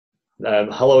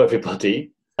Hello,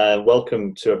 everybody.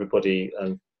 Welcome to everybody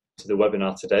to the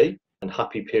webinar today, and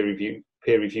happy peer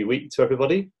review week to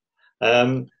everybody.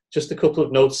 Just a couple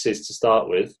of notices to start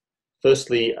with.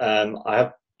 Firstly, I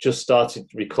have just started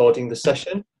recording the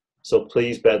session, so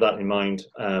please bear that in mind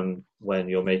when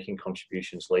you're making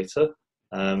contributions later.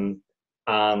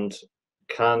 And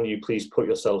can you please put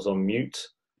yourselves on mute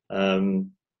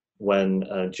when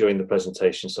during the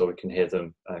presentation so we can hear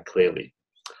them clearly.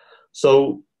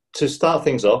 So to start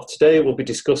things off, today we'll be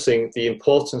discussing the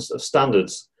importance of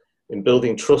standards in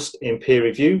building trust in peer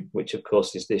review, which of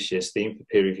course is this year's theme for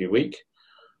Peer Review Week,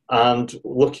 and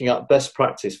looking at best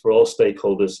practice for all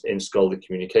stakeholders in scholarly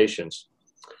communications.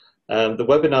 The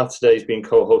webinar today is being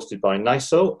co-hosted by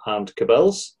NISO and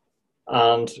Cabells,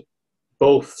 and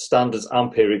both standards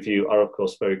and peer review are of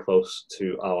course very close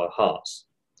to our hearts.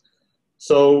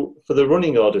 So for the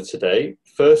running order today,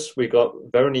 first we got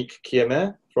Veronique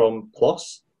Kiemer from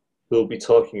PLOS, who will be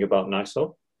talking about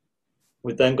NISO.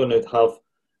 We're then going to have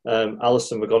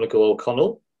Alison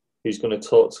McGonigal-O'Connell, who's going to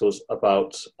talk to us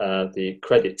about the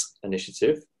credit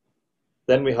initiative.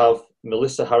 Then we have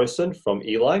Melissa Harrison from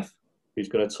eLife, who's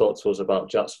going to talk to us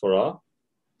about JATS4R.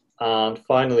 And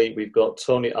finally, we've got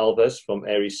Tony Alves from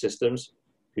Aries Systems,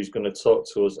 who's going to talk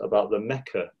to us about the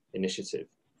MECA initiative.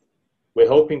 We're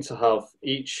hoping to have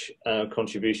each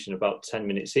contribution about 10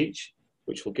 minutes each,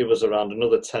 which will give us around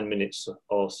another 10 minutes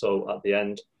or so at the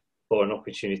end for an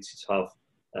opportunity to have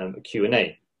a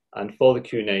Q&A. And for the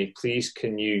Q&A, please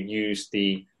can you use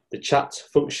the chat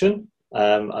function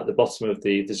at the bottom of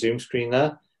the Zoom screen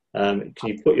there. Can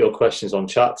you put your questions on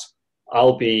chat?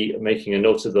 I'll be making a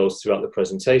note of those throughout the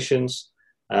presentations,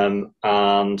 and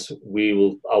I'll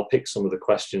pick some of the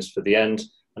questions for the end,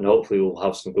 and hopefully we'll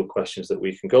have some good questions that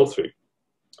we can go through.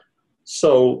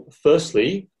 So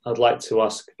firstly, I'd like to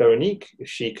ask Veronique if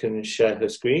she can share her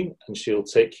screen, and she'll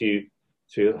take you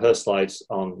through her slides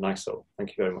on NISO.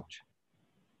 Thank you very much.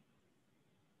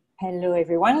 Hello,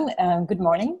 everyone. Good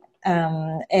morning. So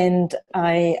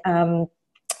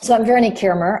I'm Veronique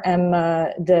Kiemer. I'm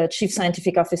the Chief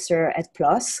Scientific Officer at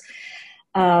PLOS.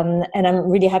 And I'm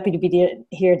really happy to be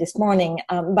here this morning.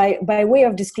 By way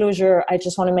of disclosure, I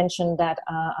just want to mention that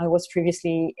I was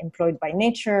previously employed by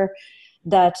Nature,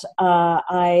 that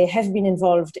I have been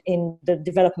involved in the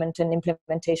development and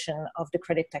implementation of the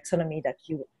credit taxonomy that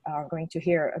you are going to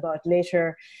hear about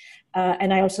later.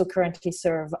 And I also currently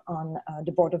serve on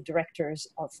the board of directors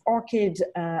of ORCID,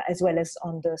 as well as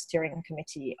on the steering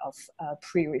committee of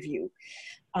pre-review.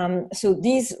 So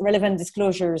these relevant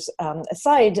disclosures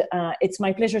aside, it's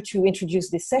my pleasure to introduce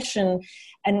this session,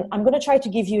 and I'm going to try to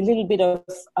give you a little bit of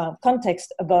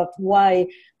context about why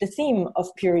the theme of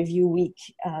Peer Review Week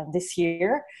this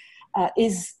year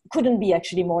couldn't be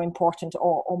actually more important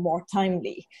or more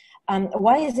timely.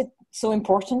 Why is it so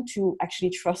important to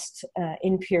actually trust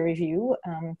in peer review?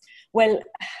 Well,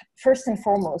 first and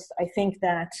foremost, I think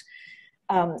that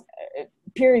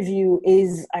peer review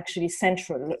is actually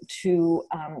central to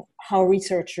how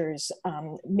researchers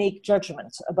make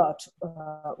judgments about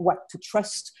what to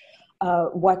trust,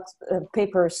 what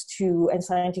papers and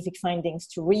scientific findings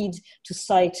to read, to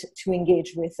cite, to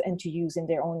engage with, and to use in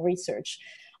their own research.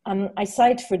 I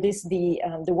cite for this the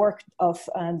work of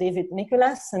David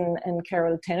Nicholas and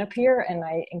Carol Tenopir, and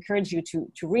I encourage you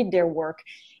to read their work.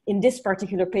 In this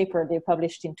particular paper they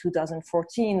published in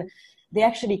 2014, they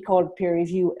actually called peer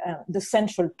review the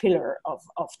central pillar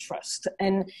of trust.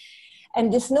 And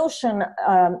this notion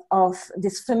of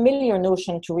this familiar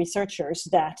notion to researchers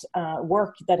that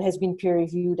work that has been peer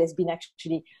reviewed has been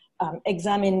actually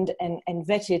examined and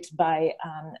vetted by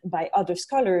other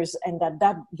scholars, and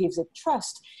that gives it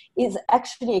trust, is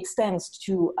actually extends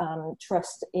to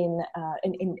trust in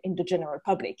the general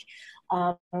public.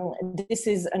 This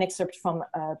is an excerpt from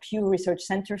a Pew Research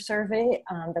Center survey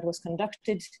that was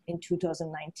conducted in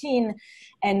 2019,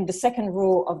 and the second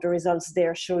row of the results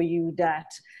there show you that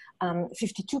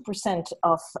 52%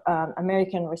 of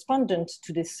American respondents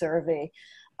to this survey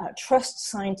trust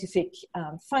scientific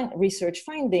research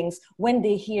findings when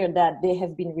they hear that they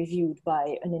have been reviewed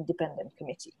by an independent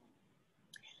committee.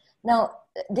 Now,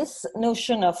 this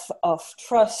notion of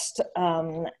trust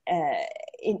through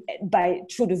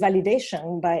the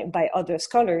validation by other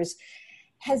scholars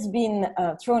has been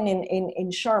thrown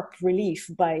in sharp relief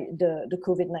by the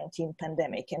COVID-19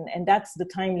 pandemic, and that's the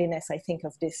timeliness, I think,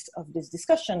 of this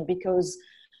discussion, because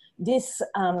this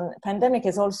pandemic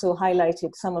has also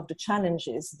highlighted some of the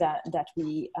challenges that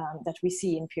we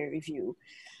see in peer review.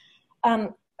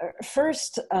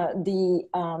 first,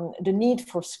 the need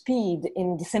for speed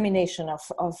in dissemination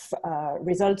of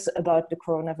results about the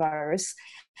coronavirus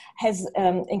has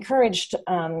encouraged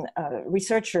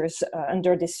researchers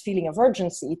under this feeling of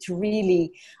urgency to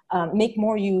really make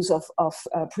more use of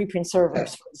preprint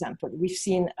servers, for example. We've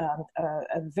seen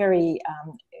a very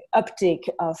uptake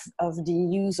of the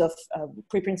use of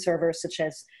preprint servers such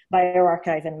as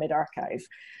bioRxiv and medRxiv.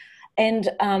 And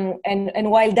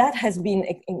while that has been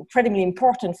incredibly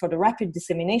important for the rapid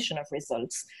dissemination of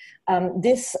results,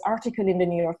 this article in the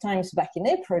New York Times back in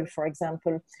April, for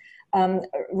example,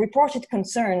 reported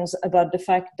concerns about the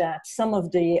fact that some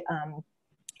of the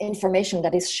information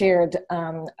that is shared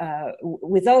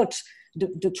without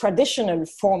the traditional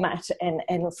format and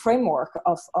framework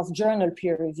of journal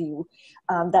peer review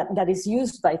that is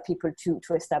used by people to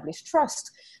establish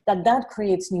trust, that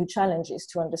creates new challenges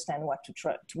to understand what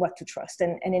to trust.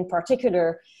 And in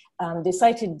particular, they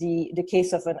cited the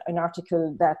case of an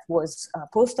article that was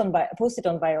posted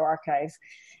on bioRxiv,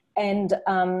 and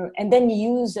then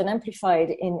used and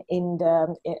amplified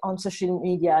on social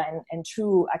media and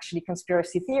through actually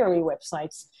conspiracy theory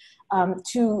websites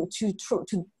to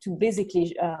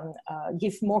basically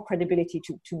give more credibility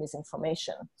to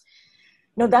misinformation.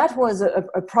 Now, that was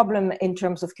a problem in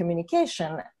terms of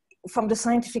communication. From the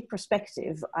scientific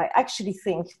perspective, I actually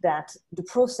think that the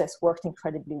process worked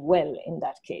incredibly well in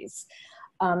that case.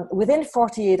 Within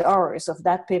 48 hours of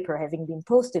that paper having been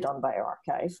posted on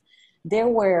bioRxiv, there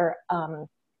were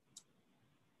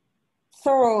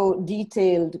thorough,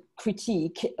 detailed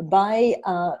critique by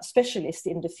specialists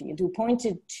in the field who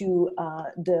pointed to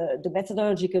the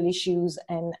methodological issues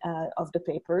and of the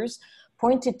papers,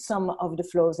 pointed some of the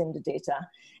flaws in the data,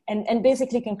 and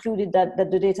basically concluded that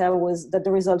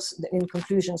the results in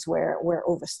conclusions were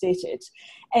overstated.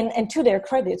 And to their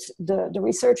credit, the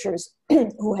researchers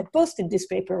who had posted this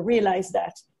paper realized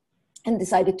that and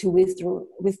decided to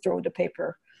withdraw the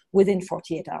paper within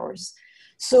 48 hours.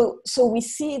 So we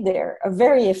see there a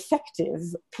very effective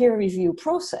peer review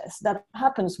process that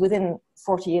happens within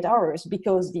 48 hours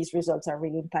because these results are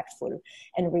really impactful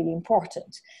and really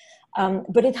important.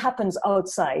 But it happens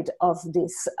outside of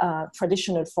this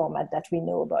traditional format that we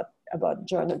know about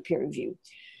journal peer review.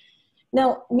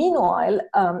 Now, meanwhile,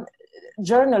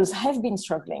 journals have been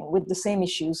struggling with the same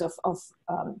issues of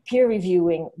peer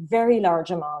reviewing very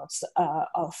large amounts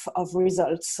of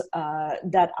results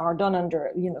that are done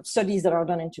under, studies that are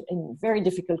done in very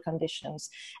difficult conditions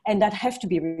and that have to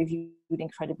be reviewed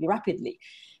incredibly rapidly.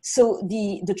 So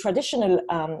the traditional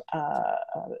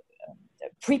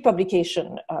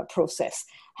pre-publication process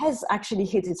has actually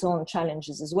hit its own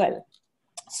challenges as well.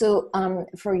 So,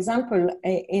 for example,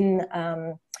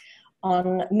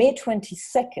 on May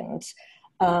 22nd,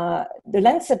 the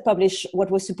Lancet published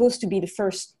what was supposed to be the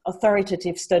first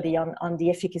authoritative study on the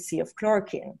efficacy of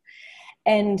chloroquine.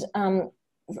 And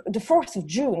the 4th of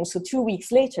June, so 2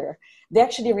 weeks later, they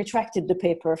actually retracted the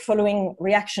paper following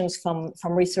reactions from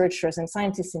researchers and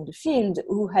scientists in the field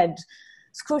who had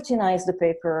scrutinized the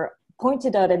paper,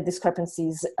 pointed out at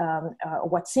discrepancies,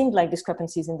 what seemed like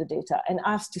discrepancies in the data, and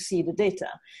asked to see the data.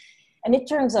 And it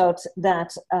turns out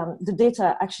that the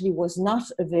data actually was not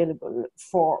available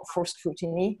for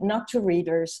scrutiny, not to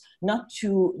readers, not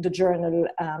to the journal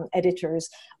editors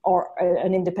or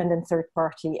an independent third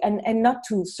party, and not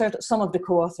to some of the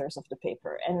co-authors of the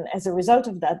paper. And as a result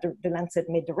of that, the Lancet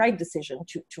made the right decision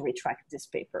to retract this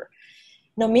paper.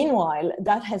 Now, meanwhile,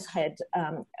 that has had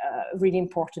a really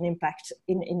important impact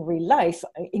in real life,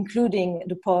 including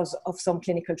the pause of some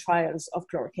clinical trials of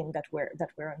chloroquine that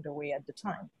were underway at the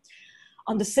time.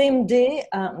 On the same day,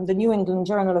 the New England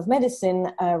Journal of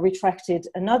Medicine retracted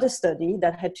another study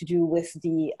that had to do with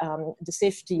the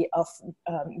safety of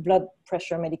blood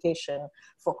pressure medication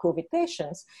for COVID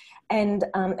patients. And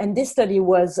this study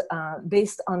was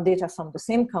based on data from the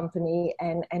same company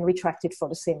and retracted for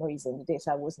the same reason. The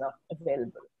data was not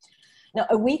available. Now,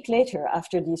 a week later,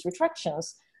 after these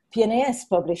retractions, PNAS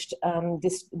published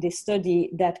this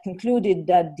study that concluded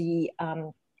that the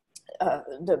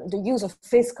use of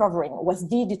face covering was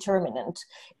the determinant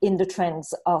in the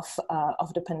trends of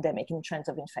the pandemic, in trends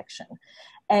of infection.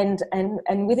 And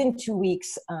within 2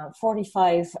 weeks,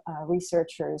 45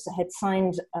 researchers had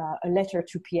signed a letter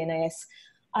to PNAS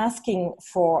asking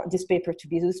for this paper to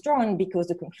be withdrawn because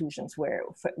the conclusions were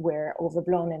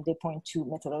overblown, and they point to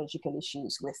methodological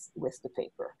issues with the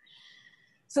paper.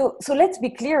 So let's be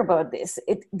clear about this.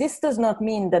 This does not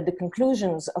mean that the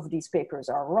conclusions of these papers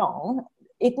are wrong.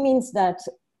 It means that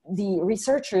the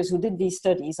researchers who did these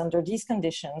studies under these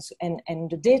conditions and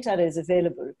the data that is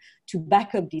available to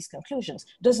back up these conclusions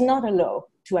does not allow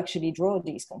to actually draw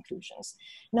these conclusions.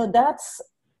 Now, that's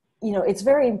you know, it's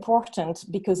very important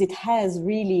because it has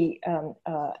really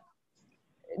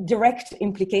direct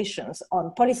implications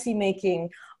on policy making,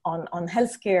 on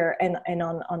healthcare, and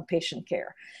on patient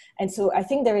care. And so I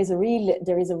think there is a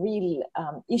real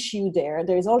issue there.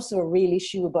 There is also a real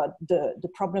issue about the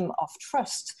problem of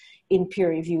trust in peer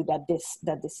review that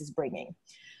this is bringing.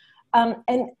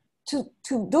 And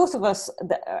to those of us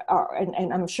that are,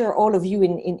 and I'm sure all of you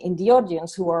in the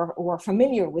audience who are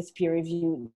familiar with peer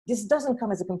review, this doesn't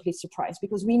come as a complete surprise,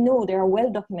 because we know there are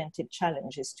well-documented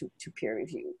challenges to peer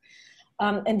review.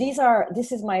 And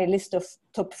this is my list of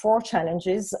top 4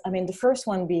 challenges. I mean, the first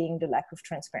one being the lack of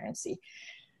transparency.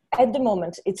 At the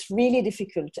moment, it's really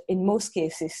difficult in most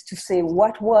cases to say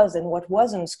what was and what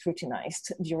wasn't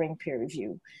scrutinized during peer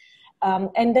review.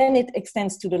 And then it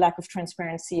extends to the lack of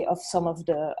transparency of some of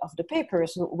the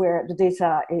papers where the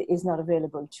data is not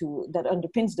available that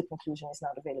underpins the conclusion is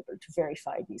not available to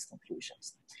verify these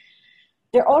conclusions.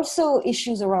 There are also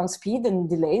issues around speed and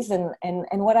delays,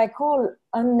 and what I call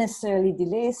unnecessarily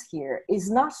delays here is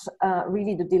not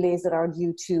really the delays that are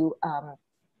due to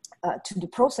the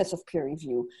process of peer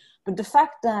review, but the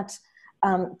fact that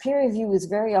peer review is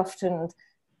very often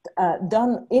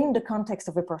done in the context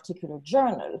of a particular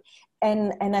journal.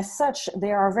 And as such,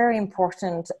 they are very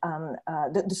important.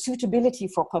 The suitability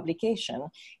for publication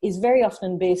is very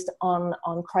often based on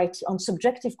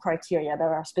subjective criteria that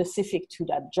are specific to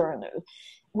that journal,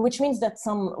 which means that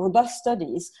some robust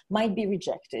studies might be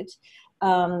rejected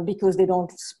because they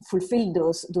don't fulfill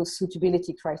those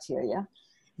suitability criteria.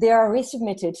 They are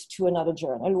resubmitted to another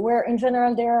journal where in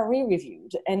general they are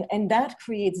re-reviewed. And that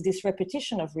creates this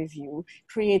repetition of review,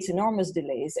 creates enormous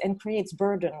delays, and creates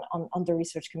burden on the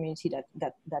research community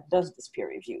that does this peer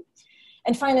review.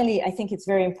 And finally, I think it's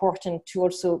very important to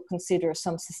also consider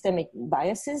some systemic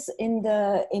biases in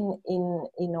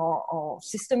our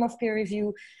system of peer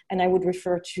review. And I would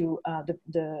refer to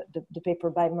the paper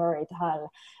by Murray et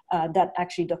al. That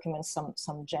actually documents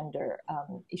some gender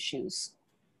issues.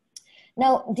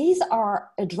 Now, these are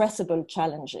addressable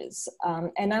challenges,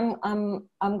 and I'm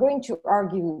going to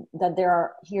argue that there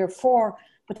are here 4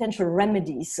 potential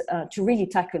remedies to really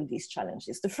tackle these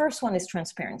challenges. The first one is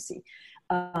transparency.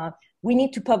 We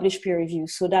need to publish peer review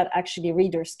so that actually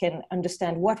readers can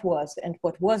understand what was and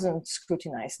what wasn't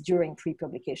scrutinized during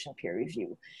pre-publication peer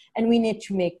review. And we need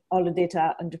to make all the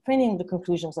data underpinning the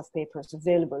conclusions of papers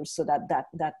available so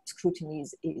that scrutiny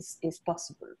is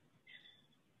possible.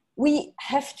 We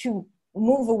have to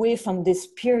move away from this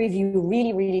peer review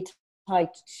really tied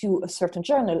to a certain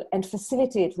journal and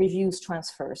facilitate reviews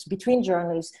transfers between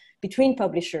journals, between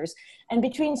publishers, and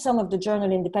between some of the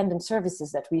journal independent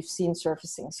services that we've seen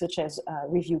surfacing, such as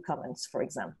review comments, for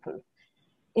example.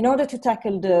 In order to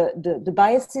tackle the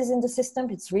biases in the system,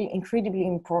 it's really incredibly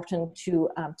important to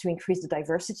increase the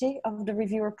diversity of the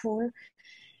reviewer pool.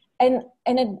 And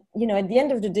at the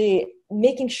end of the day,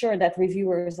 making sure that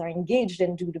reviewers are engaged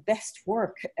and do the best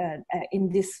work in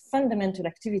this fundamental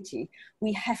activity,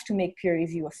 we have to make peer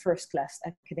review a first-class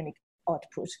academic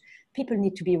output. People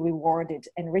need to be rewarded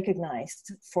and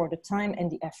recognized for the time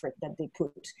and the effort that they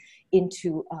put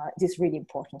into this really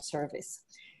important service.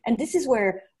 And this is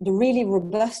where the really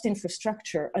robust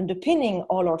infrastructure underpinning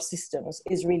all our systems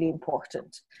is really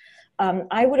important.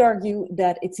 I would argue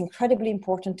that it's incredibly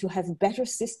important to have better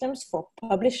systems for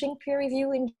publishing peer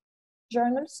review in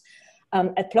journals.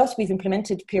 At PLOS, we've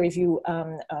implemented peer review,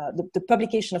 the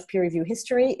publication of peer review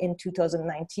history in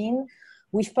 2019.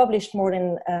 We've published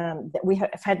we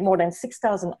have had more than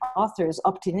 6,000 authors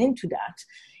opting into that.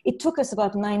 It took us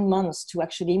about 9 months to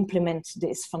actually implement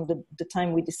this from the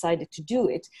time we decided to do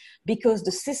it, because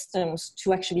the systems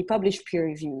to actually publish peer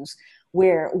reviews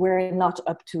were not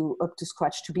up to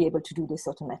scratch to be able to do this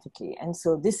automatically. And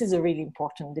so this is a really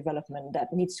important development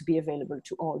that needs to be available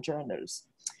to all journals.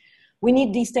 We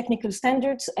need these technical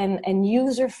standards and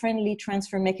user-friendly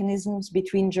transfer mechanisms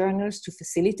between journals to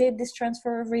facilitate this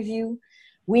transfer of review.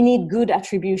 We need good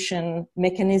attribution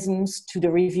mechanisms to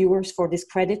the reviewers for this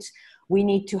credit. We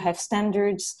need to have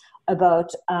standards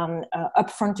about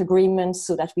upfront agreements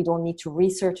so that we don't need to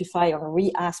recertify or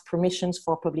re-ask permissions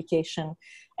for publication.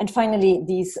 And finally,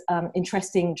 these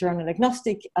interesting journal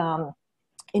agnostic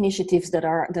initiatives that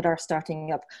are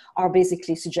starting up are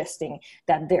basically suggesting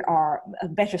that there are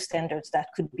better standards that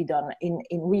could be done in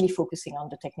really focusing on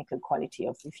the technical quality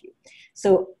of review.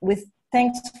 So with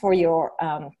thanks for your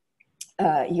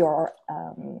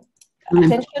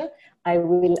attention, I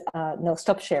will now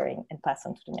stop sharing and pass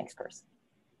on to the next person.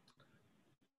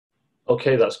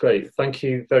 Okay, that's great. Thank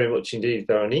you very much indeed,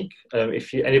 Veronique.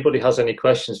 If anybody has any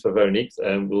questions for Veronique,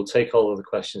 we'll take all of the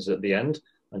questions at the end,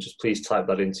 and just please type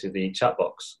that into the chat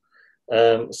box.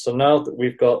 So now that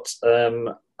we've got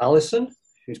Alison,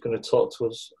 who's going to talk to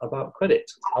us about credit.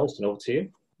 Alison, over to you.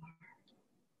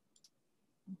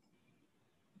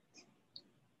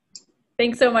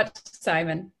 Thanks so much,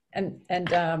 Simon. And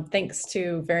thanks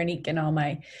to Veronique and all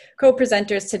my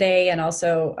co-presenters today, and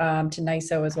also to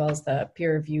NISO, as well as the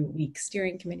Peer Review Week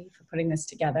Steering Committee for putting this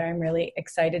together. I'm really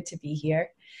excited to be here.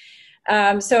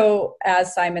 So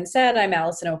as Simon said, I'm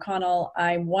Alison O'Connell.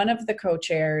 I'm one of the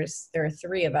co-chairs. There are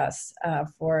three of us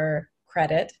for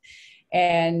credit.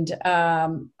 And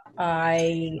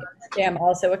I am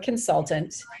also a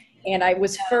consultant. And I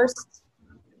was first,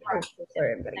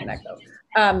 sorry, I'm getting an echo.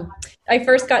 I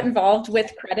first got involved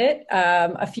with credit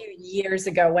a few years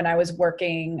ago when I was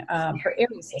working for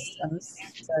ANSI Systems,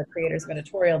 the creators of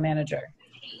Editorial Manager.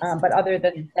 But other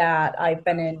than that, I've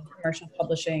been in commercial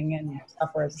publishing and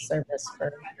software as a service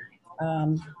for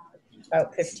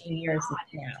about 15 years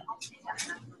now.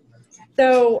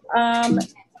 So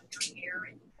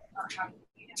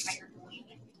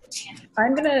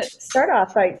I'm going to start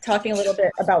off by talking a little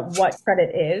bit about what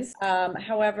credit is.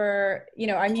 However, you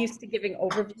know, I'm used to giving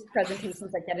overview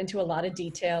presentations that get into a lot of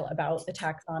detail about the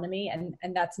taxonomy,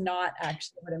 and that's not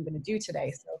actually what I'm going to do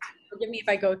today. So forgive me if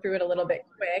I go through it a little bit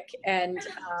quick. And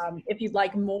if you'd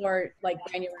like more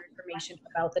granular information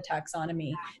about the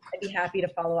taxonomy, I'd be happy to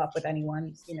follow up with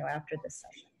anyone, you know, after this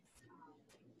session.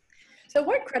 So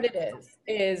what credit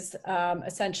is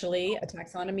essentially a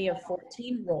taxonomy of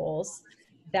 14 roles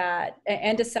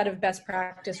and a set of best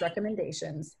practice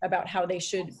recommendations about how they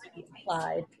should be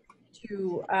applied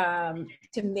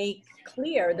to make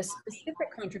clear the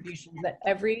specific contributions that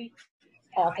every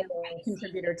author or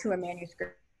contributor to a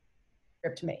manuscript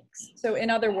makes. So in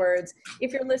other words,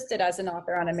 if you're listed as an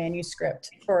author on a manuscript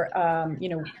for, you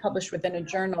know, published within a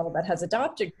journal that has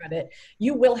adopted credit,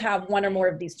 you will have one or more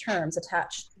of these terms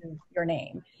attached to your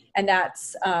name. And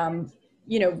that's,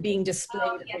 you know, being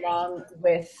displayed along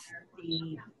with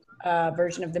the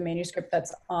version of the manuscript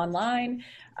that's online,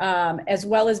 as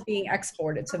well as being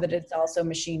exported so that it's also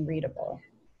machine readable.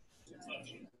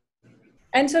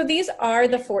 And so these are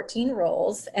the 14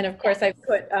 roles. And of course, I've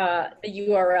put the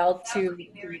URL to the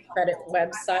credit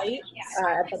website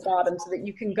at the bottom so that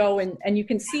you can go and you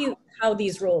can see how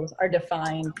these roles are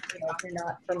defined, you know, if you're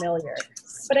not familiar.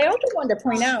 But I also wanted to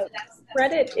point out,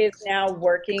 credit is now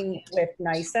working with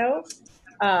NISO.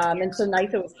 And so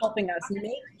NISO is helping us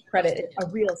make credit a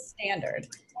real standard.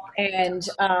 And,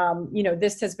 you know,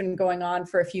 this has been going on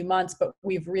for a few months, but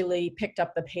we've really picked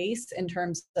up the pace in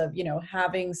terms of, you know,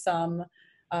 having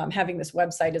this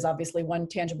website is obviously one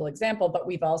tangible example, but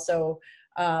we've also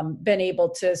been able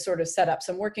to sort of set up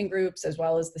some working groups as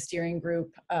well as the steering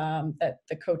group that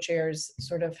the co-chairs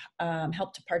sort of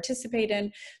help to participate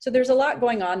in. So there's a lot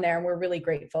going on there, and we're really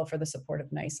grateful for the support of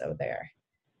NISO there.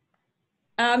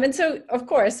 And so, of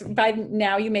course, by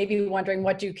now you may be wondering,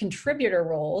 what do contributor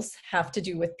roles have to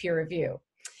do with peer review?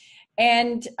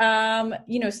 And,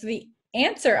 you know, so the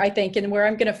answer, I think, and where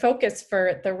I'm going to focus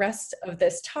for the rest of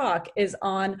this talk is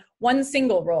on one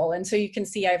single role. And so you can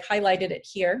see I've highlighted it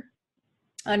here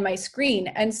on my screen.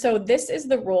 And so this is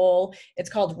the role, it's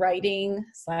called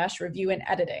writing/review and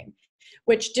editing,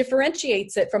 which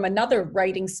differentiates it from another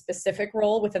writing specific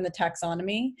role within the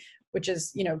taxonomy, which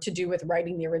is, you know, to do with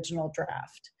writing the original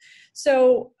draft.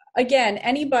 So again,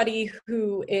 anybody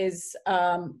who is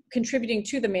contributing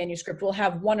to the manuscript will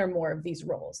have one or more of these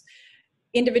roles.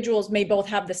 Individuals may both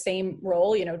have the same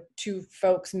role, you know, two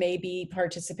folks may be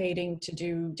participating to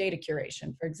do data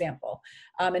curation, for example.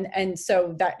 And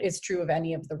so that is true of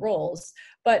any of the roles.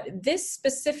 But this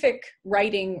specific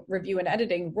writing, review, and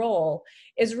editing role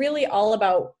is really all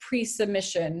about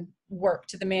pre-submission work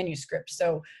to the manuscript.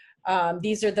 So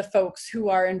these are the folks who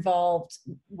are involved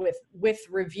with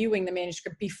reviewing the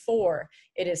manuscript before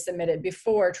it is submitted,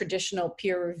 before traditional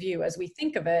peer review, as we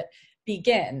think of it,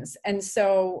 begins. And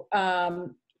so,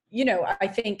 you know, I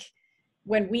think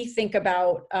when we think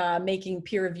about making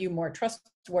peer review more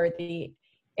trustworthy,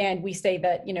 and we say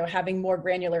that, you know, having more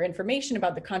granular information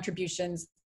about the contributions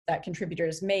that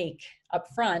contributors make up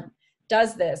front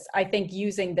does this, I think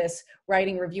using this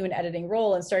writing, review, and editing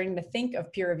role and starting to think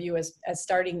of peer review as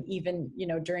starting even, you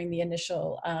know, during the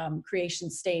initial creation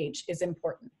stage is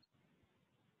important.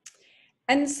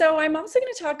 And so I'm also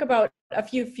going to talk about a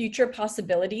few future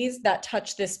possibilities that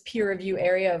touch this peer review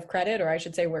area of credit, or I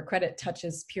should say where credit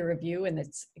touches peer review in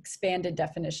its expanded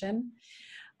definition.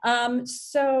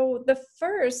 So the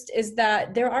first is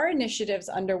that there are initiatives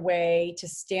underway to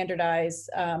standardize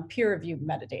peer review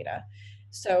metadata.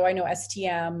 So I know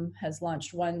STM has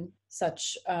launched one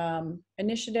such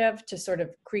initiative to sort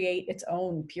of create its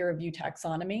own peer review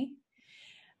taxonomy.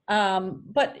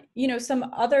 But, you know,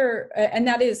 some other, and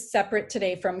that is separate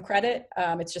today from credit.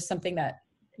 It's just something that,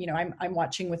 you know, I'm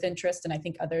watching with interest, and I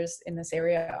think others in this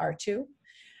area are too.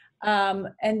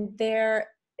 And there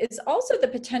is also the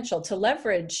potential to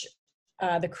leverage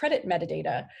the credit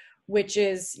metadata, which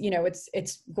is, you know,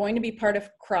 it's going to be part of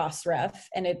Crossref,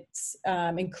 and it's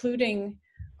including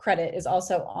credit is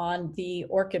also on the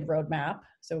ORCID roadmap.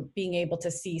 So being able to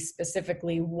see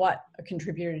specifically what a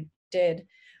contributor did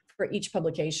for each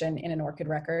publication in an ORCID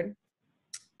record.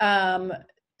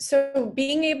 So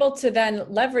being able to then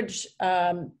leverage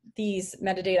these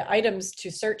metadata items to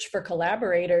search for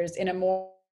collaborators in a more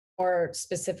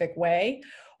specific way,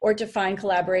 or to find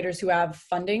collaborators who have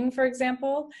funding, for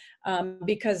example,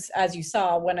 because as you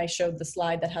saw when I showed the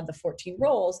slide that had the 14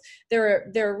 roles,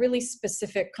 there are really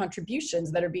specific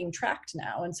contributions that are being tracked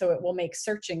now, and so it will make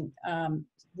searching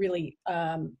really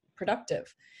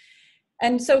productive.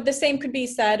 And so the same could be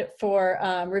said for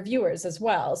reviewers as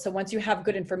well. So once you have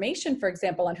good information, for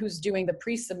example, on who's doing the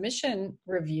pre-submission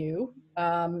review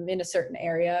in a certain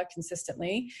area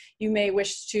consistently, you may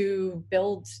wish to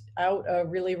build out a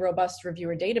really robust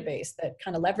reviewer database that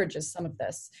kind of leverages some of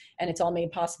this. And it's all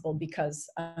made possible because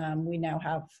we now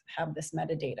have this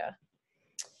metadata.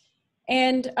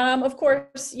 And of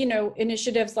course, you know,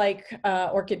 initiatives like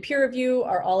ORCID peer review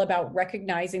are all about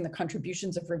recognizing the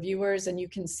contributions of reviewers, and you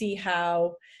can see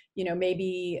how, you know,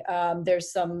 maybe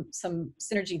there's some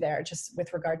synergy there just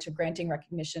with regard to granting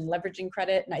recognition, leveraging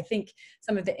credit. And I think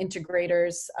some of the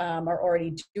integrators are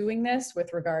already doing this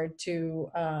with regard to,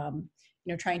 you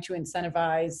know, trying to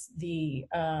incentivize the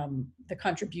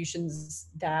contributions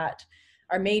that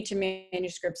are made to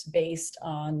manuscripts based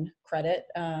on credit,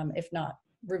 if not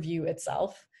review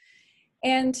itself.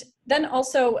 And then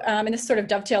also, and this sort of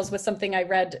dovetails with something I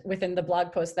read within the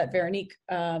blog post that Veronique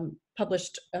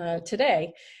published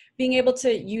today, being able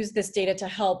to use this data to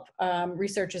help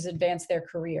researchers advance their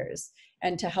careers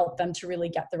and to help them to really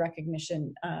get the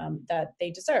recognition that they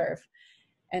deserve.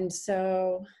 And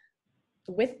so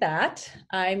with that,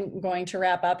 I'm going to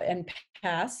wrap up and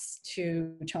pass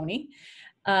to Tony.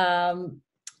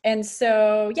 And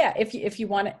so, yeah, if you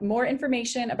want more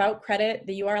information about credit,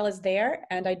 the URL is there,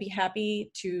 and I'd be happy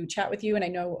to chat with you. And I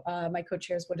know my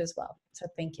co-chairs would as well. So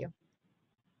thank you.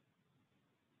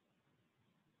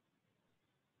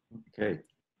 Okay.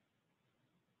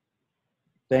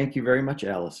 Thank you very much,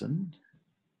 Allison.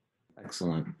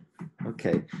 Excellent.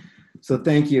 Okay. So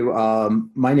thank you.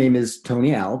 My name is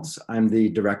Tony Alves. I'm the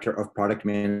Director of Product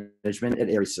Management at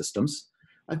ARI Systems.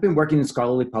 I've been working in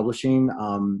scholarly publishing.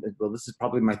 Well, this is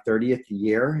probably my 30th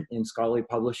year in scholarly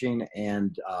publishing,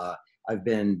 and I've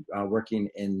been working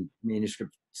in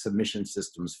manuscript submission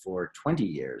systems for 20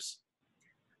 years.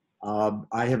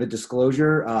 I have a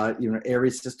disclosure. You know,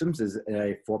 ARI Systems is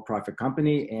a for-profit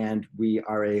company, and we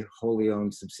are a wholly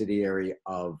owned subsidiary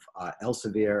of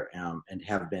Elsevier, and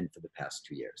have been for the past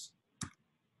 2 years.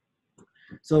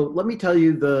 So let me tell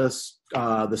you the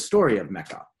story of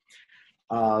Mecca.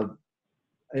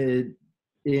 In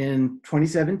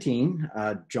 2017,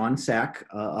 John Sack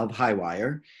of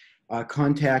Highwire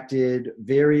contacted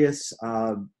various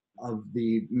of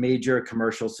the major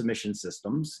commercial submission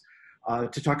systems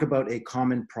to talk about a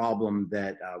common problem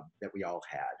that we all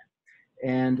had.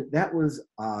 And that was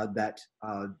that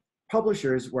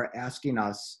publishers were asking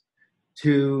us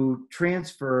to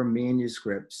transfer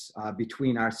manuscripts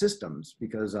between our systems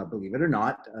because, believe it or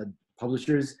not,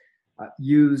 publishers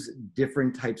use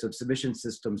different types of submission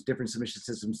systems,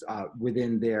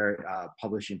 within their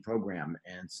publishing program.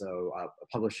 And so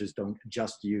publishers don't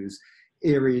just use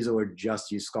ARIES or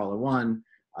just use ScholarOne.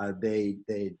 They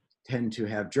tend to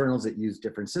have journals that use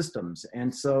different systems.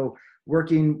 And so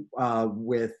working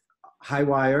with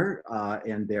Highwire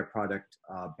and their product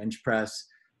BenchPress,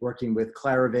 working with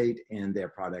Clarivate and their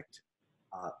product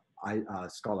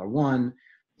ScholarOne,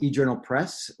 eJournal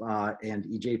Press and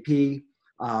EJP,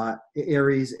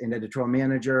 ARIES and Editorial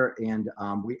Manager, and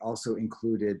we also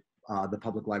included the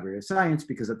Public Library of Science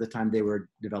because at the time they were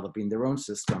developing their own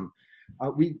system.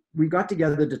 We got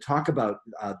together to talk about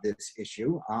this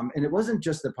issue, and it wasn't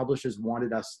just that publishers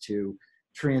wanted us to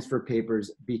transfer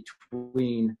papers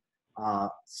between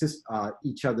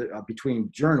each other, between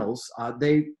journals.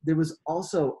 There was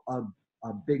also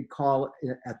a big call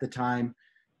at the time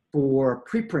for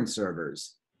preprint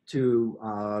servers to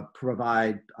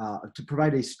provide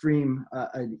a stream,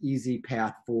 an easy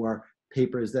path for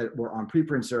papers that were on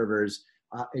preprint servers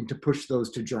and to push those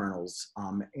to journals,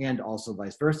 and also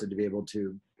vice versa, to be able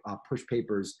to push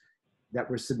papers that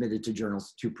were submitted to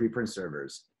journals to preprint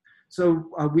servers. So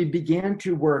we began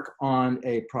to work on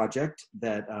a project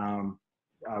that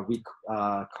we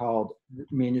called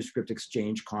Manuscript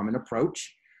Exchange Common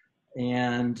Approach,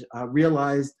 and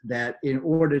realized that in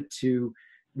order to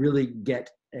really get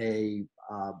a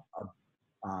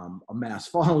mass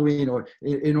following, or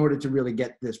in order to really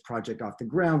get this project off the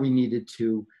ground, we needed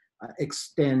to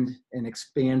extend and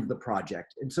expand the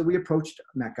project. And so we approached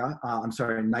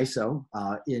NISO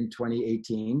in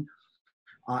 2018,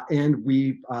 and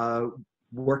we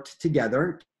worked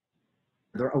together,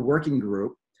 a working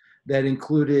group that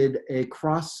included a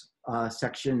cross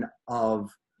section of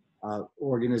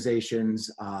organizations,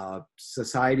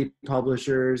 society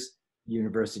publishers,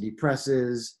 university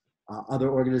presses,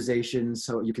 other organizations.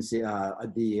 So you can see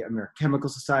the American Chemical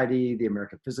Society, the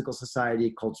American Physical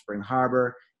Society, Cold Spring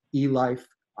Harbor, eLife,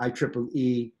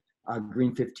 IEEE,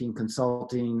 Green 15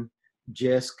 Consulting,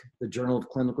 JISC, the Journal of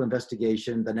Clinical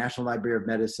Investigation, the National Library of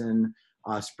Medicine,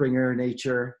 Springer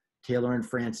Nature, Taylor and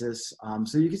Francis.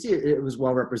 So you can see it was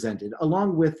well represented,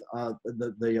 along with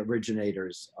the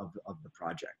originators of the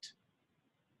project.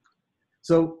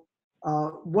 So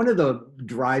one of the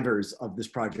drivers of this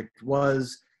project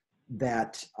was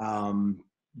that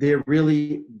there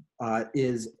really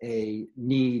is a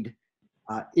need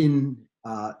in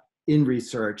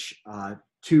research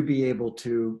to be able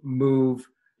to move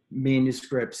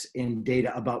manuscripts and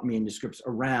data about manuscripts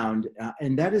around.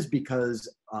 And that is because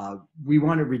we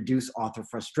want to reduce author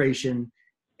frustration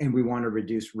and we want to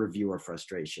reduce reviewer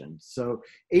frustration. So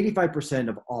 85%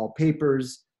 of all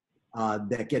papers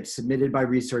that get submitted by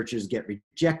researchers get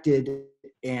rejected,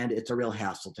 and it's a real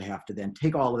hassle to have to then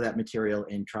take all of that material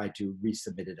and try to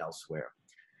resubmit it elsewhere.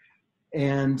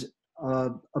 And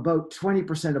about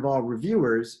 20% of all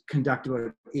reviewers conduct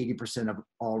about 80% of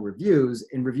all reviews,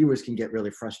 and reviewers can get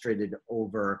really frustrated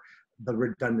over the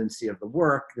redundancy of the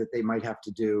work that they might have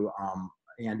to do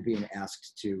and being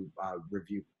asked to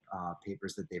review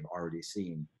papers that they've already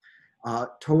seen.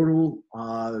 Total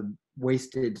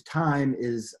wasted time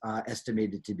is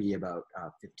estimated to be about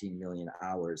 15 million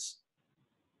hours.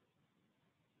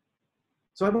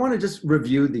 So I want to just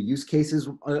review the use cases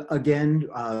again.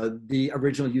 The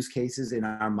original use cases in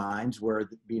our minds were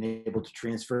being able to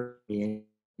transfer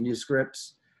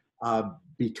manuscripts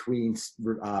between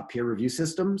peer review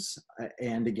systems.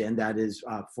 And again, that is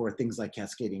for things like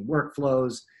cascading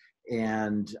workflows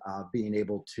and being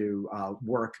able to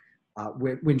work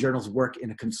when journals work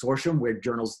in a consortium, where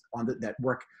journals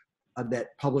that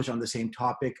publish on the same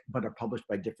topic but are published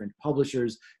by different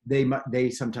publishers, they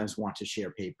sometimes want to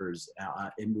share papers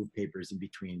and move papers in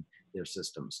between their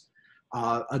systems.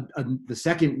 The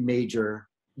second major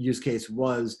use case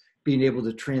was being able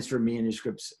to transfer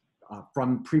manuscripts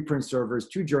from preprint servers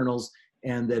to journals,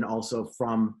 and then also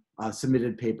from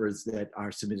submitted papers that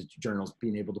are submitted to journals,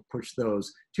 being able to push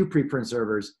those to preprint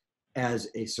servers as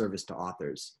a service to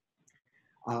authors.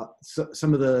 So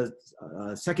some of the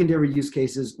secondary use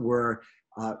cases were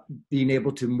being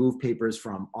able to move papers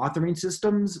from authoring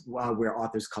systems where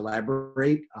authors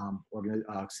collaborate,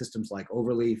 systems like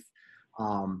Overleaf,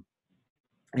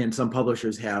 and some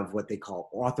publishers have what they call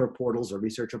author portals or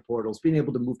researcher portals, being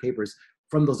able to move papers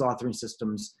from those authoring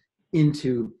systems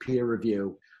into peer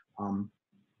review.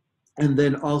 And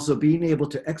then also being able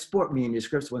to export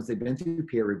manuscripts once they've been through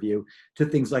peer review to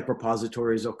things like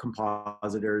repositories or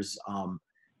compositors,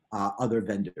 other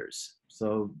vendors.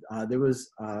 So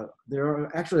there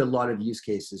are actually a lot of use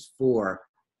cases for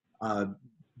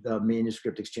the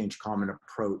Manuscript Exchange Common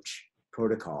Approach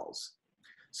protocols.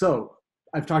 So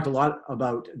I've talked a lot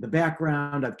about the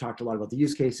background. I've talked a lot about the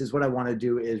use cases. What I want to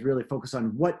do is really focus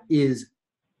on what is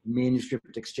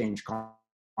Manuscript Exchange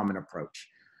Common Approach.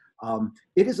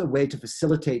 It is a way to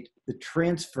facilitate the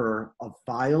transfer of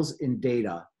files and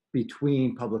data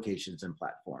between publications and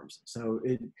platforms. So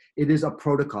it is a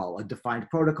protocol, a defined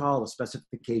protocol, a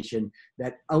specification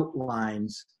that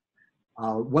outlines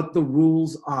what the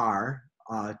rules are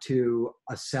to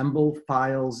assemble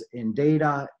files and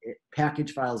data,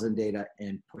 package files and data,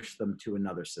 and push them to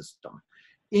another system.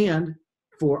 And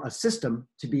for a system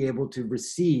to be able to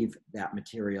receive that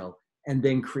material and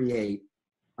then create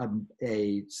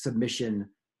a submission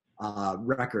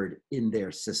record in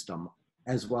their system,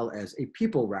 as well as a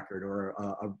people record or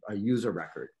a user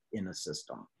record in a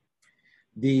system.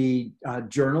 The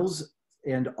journals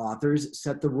and authors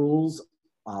set the rules.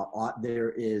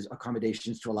 There is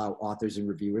accommodations to allow authors and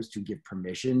reviewers to give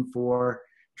permission for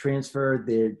transfer.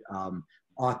 The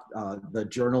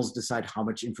journals decide how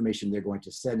much information they're going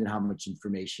to send and how much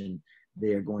information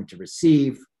they're going to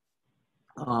receive.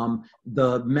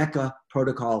 The MECA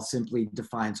protocol simply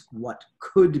defines what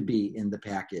could be in the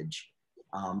package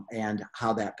and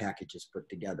how that package is put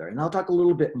together. And I'll talk a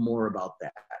little bit more about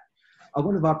that.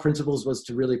 One of our principles was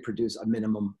to really produce a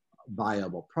minimum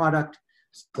viable product,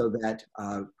 so that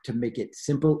to make it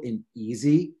simple and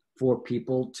easy for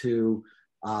people to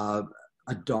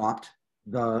adopt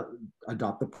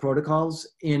the protocols,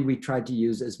 and we tried to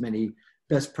use as many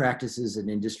best practices and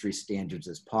industry standards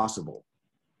as possible.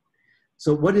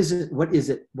 So what is it? What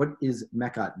is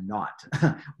MECA not?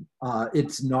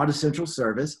 It's not a central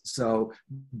service. So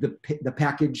the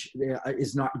package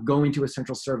is not going to a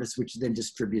central service, which then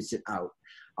distributes it out.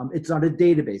 It's not a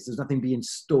database. There's nothing being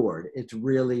stored. It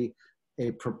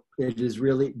is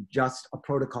really just a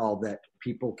protocol that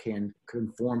people can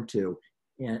conform to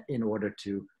in order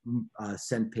to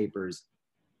send papers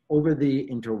over the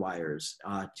interwires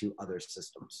to other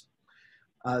systems.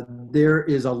 There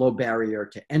is a low barrier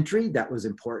to entry. That was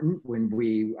important when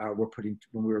we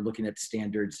were looking at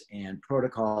standards and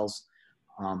protocols.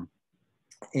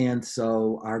 And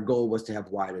so our goal was to have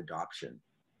wide adoption.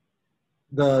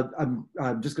 I'm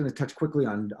just going to touch quickly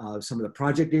on some of the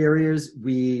project areas.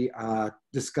 We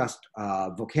discussed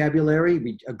vocabulary.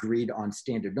 We agreed on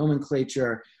standard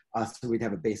nomenclature, so we'd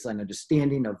have a baseline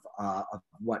understanding of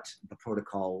what the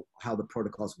protocol, how the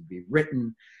protocols would be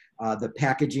written. The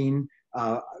packaging,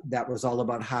 that was all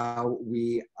about how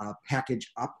we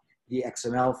package up the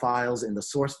XML files and the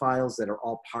source files that are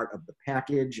all part of the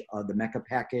package, the MECA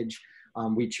package.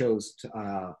 We chose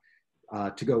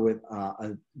to go with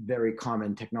a very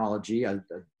common technology,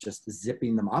 just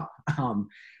zipping them up.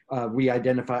 We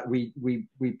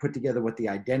put together what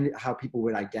how people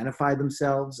would identify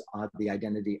themselves, the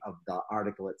identity of the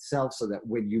article itself, so that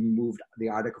when you moved the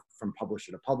article from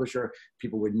publisher to publisher,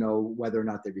 people would know whether or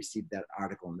not they received that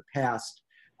article in the past.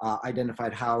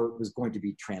 Identified how it was going to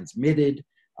be transmitted,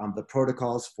 the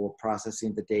protocols for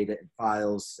processing the data in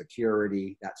files,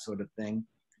 security, that sort of thing.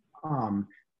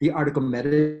 The article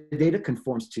metadata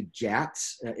conforms to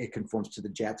JATS. It conforms to the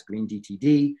JATS Green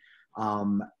DTD.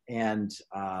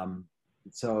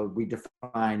 So we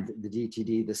defined the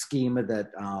DTD, the schema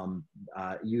that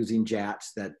using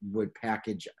JATS that would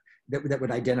package, that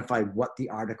would identify what the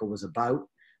article was about,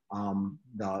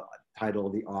 the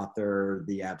title, the author,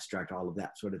 the abstract, all of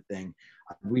that sort of thing.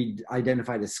 We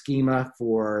identified a schema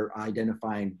for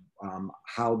identifying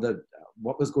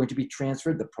what was going to be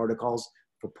transferred, the protocols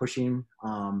for pushing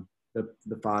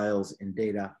the files and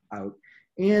data out.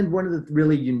 And one of the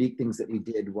really unique things that we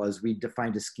did was we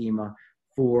defined a schema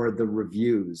for the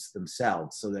reviews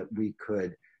themselves, so that we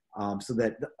could, so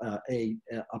that a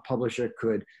publisher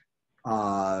could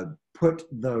put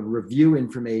the review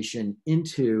information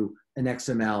into an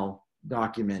XML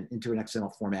document, into an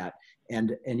XML format,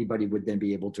 and anybody would then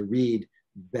be able to read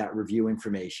that review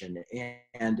information,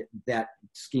 and that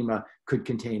schema could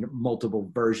contain multiple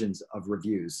versions of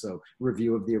reviews. So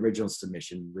review of the original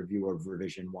submission, review of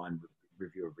revision 1,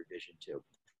 review of revision 2.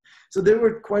 So there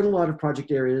were quite a lot of project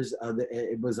areas.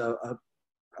 It was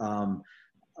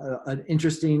an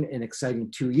interesting and exciting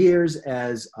 2 years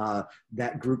as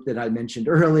that group that I mentioned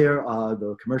earlier,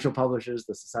 the commercial publishers,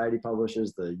 the society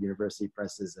publishers, the university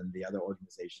presses, and the other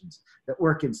organizations that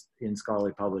work in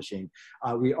scholarly publishing,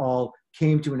 we all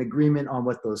came to an agreement on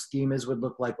what those schemas would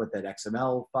look like, what that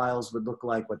XML files would look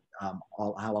like, how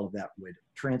all of that would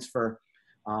transfer.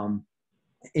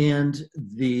 And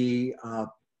the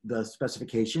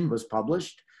specification was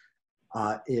published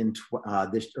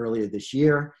earlier this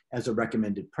year as a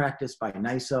recommended practice by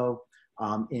NISO.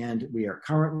 And we are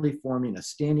currently forming a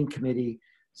standing committee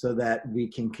so that we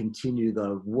can continue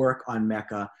the work on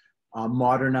MECA,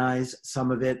 modernize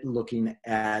some of it, looking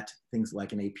at things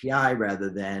like an API rather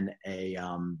than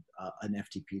an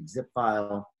FTP zip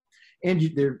file. And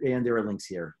there are links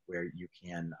here where you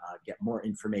can get more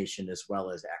information as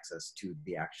well as access to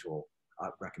the actual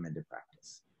recommended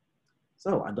practice.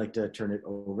 So I'd like to turn it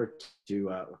over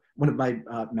to one of my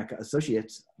MECA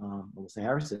associates, Melissa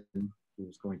Harrison,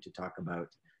 who's going to talk about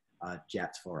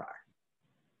JATS 4R.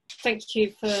 Thank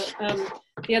you for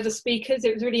the other speakers.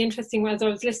 It was really interesting as I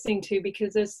was listening to,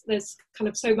 because there's kind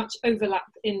of so much overlap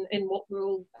in what we're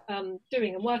all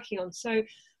doing and working on. So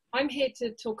I'm here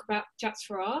to talk about JATS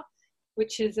 4R,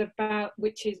 which is a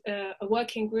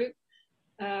working group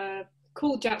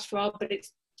called JATS 4R, but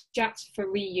it's JATS for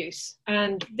reuse.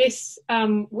 And this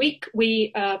week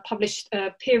we published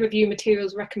a peer review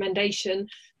materials recommendation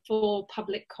for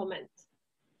public comment.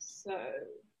 So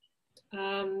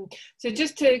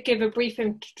just to give a brief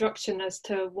introduction as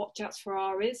to what JATS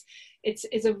 4R is,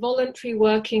 it's a voluntary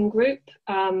working group,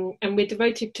 and we're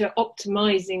devoted to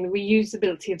optimizing the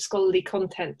reusability of scholarly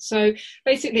content. So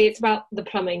basically it's about the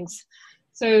plumbings.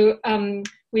 So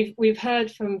we've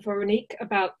heard from Veronique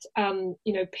about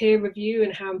you know, peer review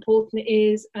and how important it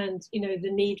is, and you know,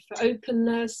 the need for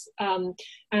openness,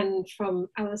 and from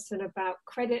Alison about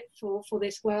credit for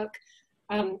this work,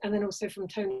 and then also from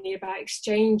Tony about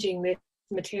exchanging this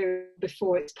material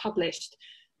before it's published.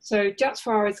 So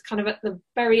JATS4R is kind of at the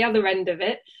very other end of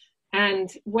it.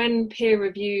 And when peer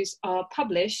reviews are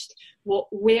published,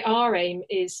 our aim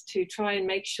is to try and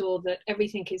make sure that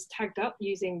everything is tagged up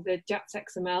using the JATS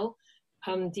XML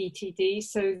DTD,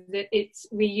 so that it's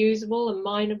reusable and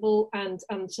mineable, and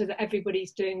so that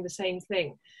everybody's doing the same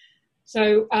thing.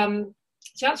 So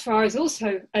JATS4R is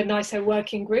also a NISO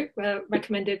working group,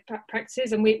 recommended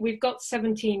practices, and we've got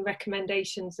 17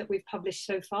 recommendations that we've published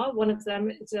so far. One of them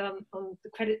is on the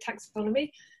credit taxonomy,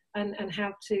 and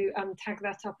how to tag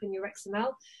that up in your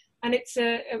XML. And it's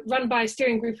run by a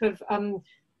steering group of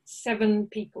 7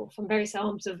 people from various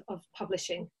arms of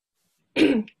publishing.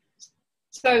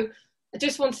 So I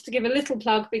just wanted to give a little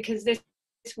plug, because this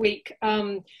week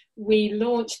we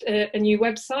launched a new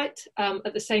website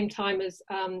at the same time as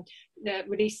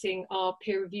releasing our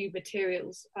peer review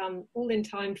materials, all in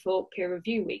time for peer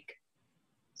review week.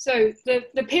 So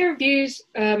the peer reviews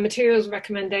materials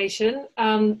recommendation,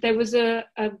 there was a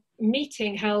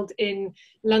meeting held in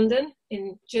London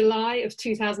in July of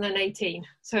 2018.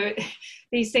 So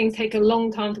these things take a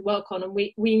long time to work on, and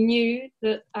we knew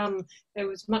that there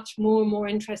was much more and more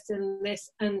interest in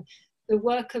this, and the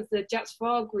work of the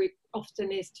JATS4R group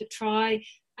often is to try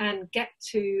and get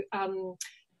to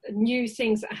new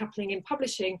things that are happening in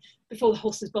publishing before the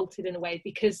horse is bolted, in a way,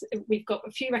 because we've got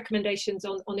a few recommendations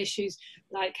on issues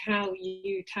like how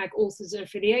you tag authors and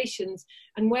affiliations,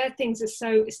 and where things are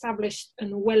so established and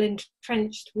well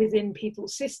entrenched within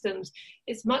people's systems,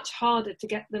 it's much harder to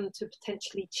get them to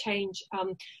potentially change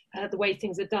the way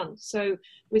things are done. So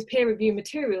with peer review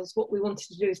materials, what we wanted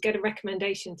to do is get a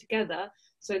recommendation together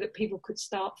so that people could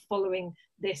start following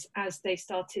this as they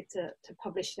started to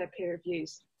publish their peer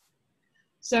reviews.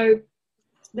 So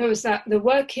there was the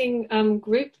working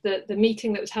group, the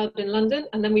meeting that was held in London,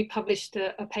 and then we published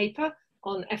a paper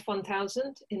on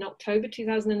F1000 in October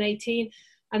 2018.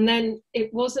 And then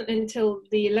it wasn't until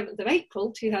the 11th of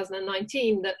April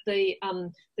 2019 that the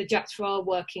JATS4R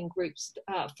working groups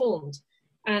formed.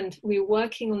 And we were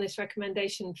working on this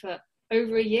recommendation for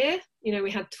over a year. You know,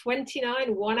 we had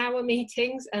 29 one-hour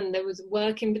meetings, and there was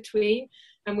work in between.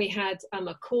 And we had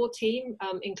a core team,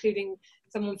 including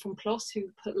someone from PLOS who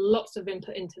put lots of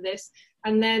input into this.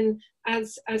 And then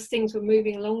as things were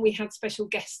moving along, we had special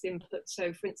guest input.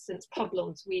 So for instance,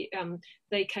 Publons,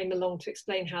 they came along to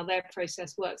explain how their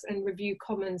process works, and review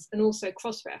commons, and also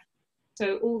Crossref.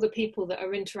 So all the people that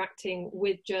are interacting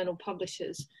with journal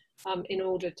publishers in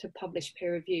order to publish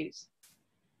peer reviews.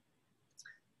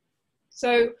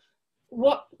 So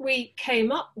what we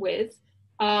came up with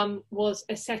was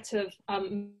a set of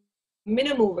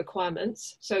minimal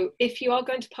requirements. So if you are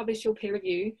going to publish your peer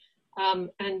review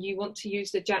and you want to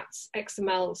use the JATS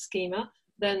XML schema,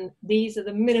 then these are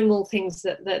the minimal things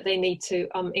that they need to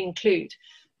include.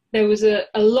 There was a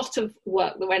lot of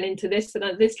work that went into this,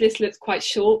 and this list looks quite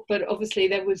short, but obviously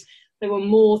there were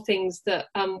more things that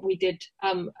we did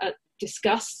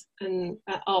discuss and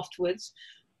afterwards.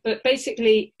 But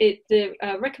basically, the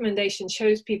recommendation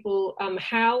shows people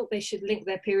how they should link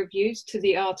their peer reviews to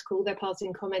the article they're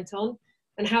passing comment on,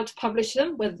 and how to publish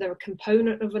them, whether they're a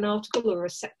component of an article or a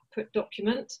separate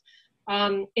document,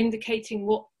 indicating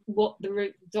what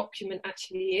the document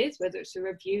actually is, whether it's a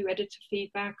review, editor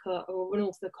feedback, or an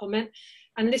author comment,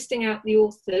 and listing out the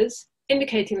authors,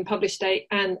 indicating the publish date,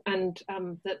 and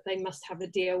that they must have a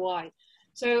DOI.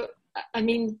 So, I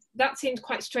mean, that seems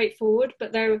quite straightforward,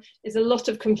 but there is a lot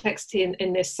of complexity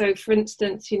in this. So for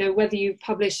instance, you know, whether you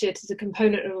publish it as a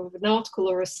component of an article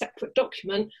or a separate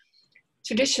document,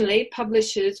 traditionally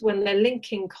publishers, when they're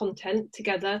linking content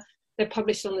together, they're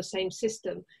published on the same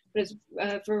system. But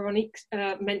as Veronique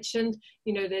mentioned,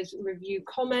 you know, there's review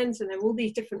comments, and there are all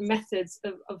these different methods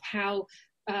of how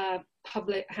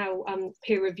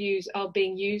peer reviews are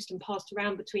being used and passed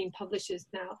around between publishers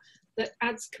now. That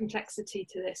adds complexity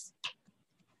to this.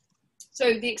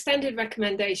 So the extended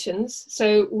recommendations.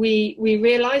 So we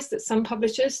realized that some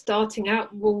publishers starting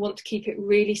out will want to keep it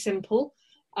really simple.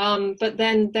 But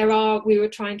then we were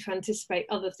trying to anticipate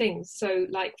other things. So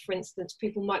like, for instance,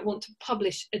 people might want to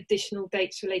publish additional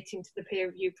dates relating to the peer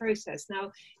review process. Now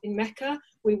in MECA,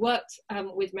 we worked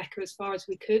with MECA as far as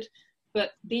we could,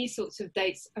 but these sorts of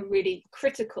dates are really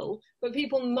critical, but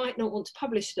people might not want to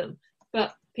publish them.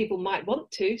 But people might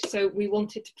want to, so we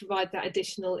wanted to provide that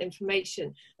additional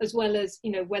information, as well as,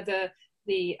 you know, whether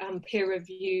the peer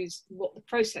reviews, what the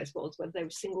process was, whether they were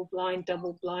single blind,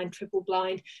 double blind, triple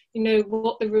blind, you know,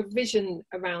 what the revision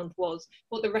around was,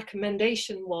 what the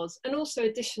recommendation was, and also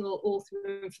additional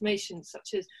author information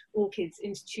such as ORCIDs,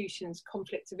 institutions,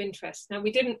 conflicts of interest. Now,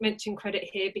 we didn't mention credit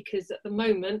here because at the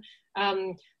moment,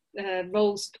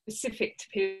 roles specific to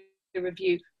peer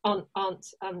review aren't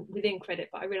within credit,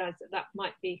 but I realise that that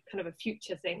might be kind of a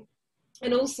future thing.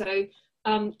 And also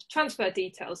transfer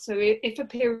details. So if a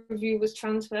peer review was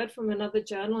transferred from another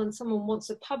journal and someone wants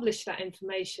to publish that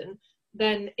information,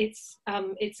 then it's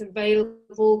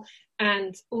available.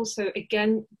 And also,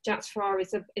 again,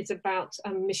 JATS4R is about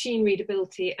machine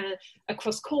readability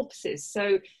across corpuses.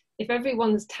 So if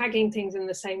everyone's tagging things in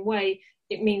the same way,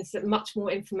 it means that much more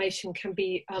information can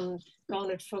be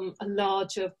garnered from a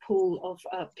larger pool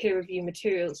of peer review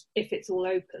materials if it's all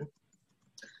open.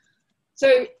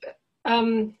 So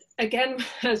again,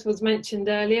 as was mentioned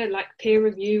earlier, like peer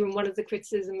review, and one of the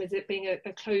criticism is it being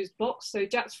a closed box. So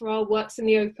JATS4R works in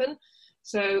the open.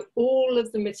 So all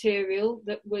of the material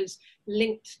that was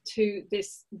linked to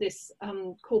this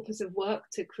corpus of work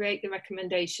to create the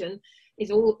recommendation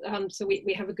is all, so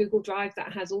we have a Google Drive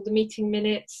that has all the meeting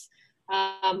minutes.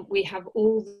 We have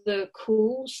all the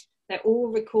calls, they're all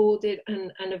recorded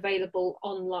and available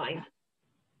online.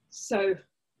 So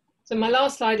my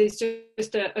last slide is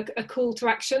just a call to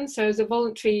action. So as a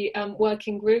voluntary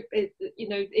working group,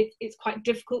 it's quite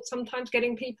difficult sometimes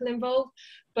getting people involved,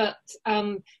 but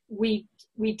we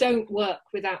don't work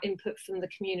without input from the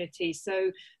community.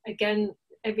 So again,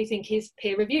 everything is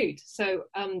peer reviewed. So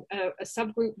a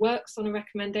subgroup works on a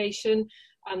recommendation,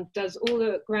 does all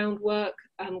the groundwork,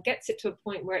 gets it to a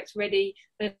point where it's ready,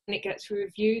 then it gets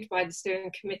reviewed by the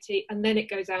steering committee, and then it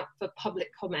goes out for public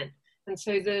comment. And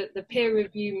so the peer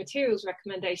review materials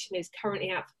recommendation is currently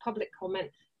out for public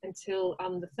comment until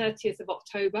the 30th of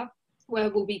October, where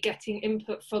we'll be getting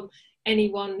input from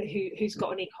anyone who's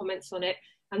got any comments on it.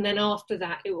 And then after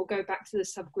that, it will go back to the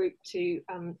subgroup to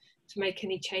make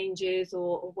any changes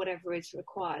or whatever is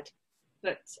required.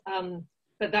 But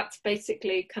that's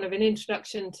basically kind of an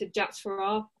introduction to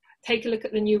JATS4R. Take a look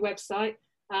at the new website,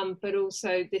 but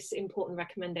also this important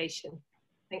recommendation.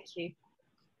 Thank you.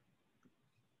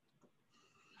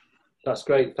 That's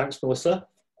great. Thanks, Melissa.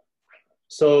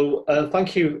 So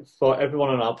thank you for everyone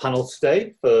on our panel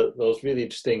today for those really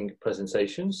interesting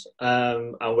presentations.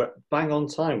 And we're bang on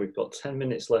time. We've got 10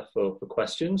 minutes left for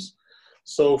questions.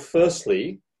 So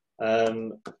firstly,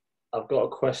 I've got a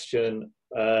question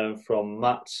from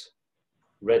Matt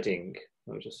Redding.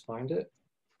 Let me just find it.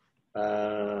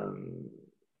 Here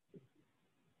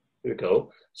we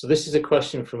go. So this is a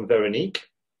question from Veronique.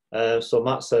 So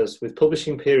Matt says, with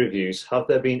publishing peer reviews, have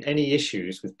there been any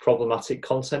issues with problematic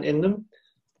content in them?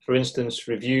 For instance,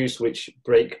 reviews which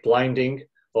break blinding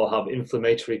or have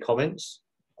inflammatory comments.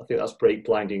 I think that's break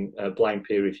blinding, blind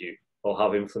peer review, or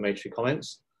have inflammatory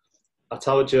comments. At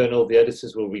our journal, the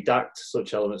editors will redact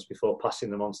such elements before passing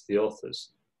them on to the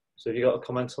authors. So have you got a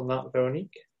comment on that,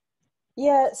 Veronique?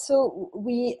 Yeah, so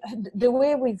the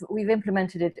way we've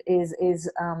implemented it is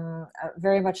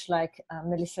very much like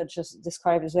Melissa just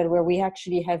described as well, where we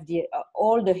actually have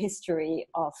all the history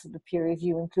of the peer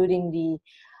review, including the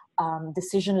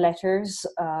decision letters,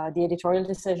 the editorial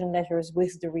decision letters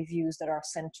with the reviews that are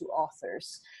sent to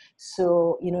authors.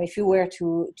 So, you know, if you were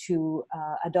to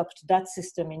adopt that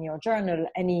system in your journal,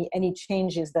 any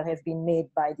changes that have been made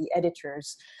by the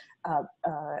editors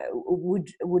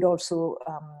would also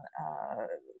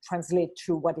translate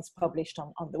to what is published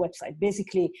on the website.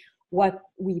 Basically, what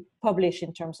we publish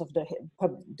in terms of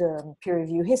the peer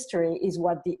review history is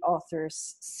what the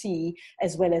authors see,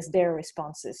 as well as their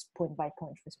responses, point by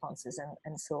point responses,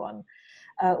 and so on.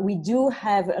 We do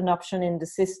have an option in the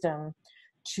system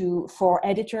for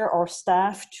editor or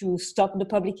staff to stop the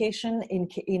publication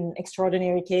in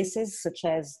extraordinary cases, such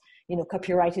as, you know,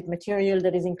 copyrighted material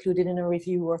that is included in a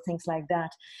review or things like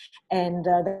that, and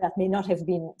that may not have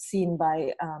been seen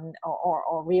by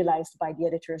or realized by the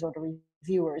editors or the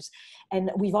reviewers.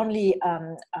 And we've only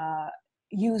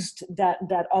used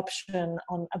that option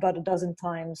on about a dozen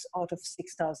times out of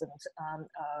 6,000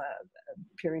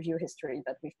 peer review history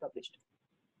that we've published.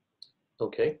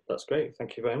 Okay, that's great.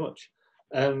 Thank you very much.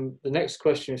 The next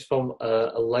question is from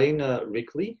Elena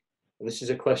Wrigley, and this is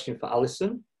a question for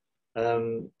Alison.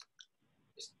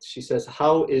 She says,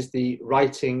 how is the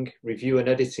writing, review and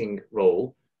editing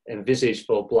role envisaged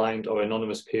for blind or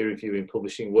anonymous peer review in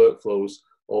publishing workflows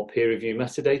or peer review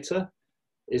metadata?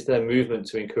 Is there movement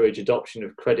to encourage adoption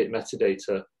of credit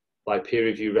metadata by peer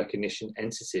review recognition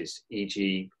entities,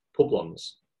 e.g.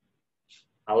 Publons?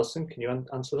 Alison, can you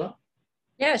answer that?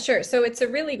 Yeah, sure. So it's a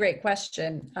really great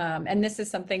question. And this is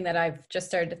something that I've just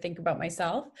started to think about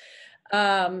myself.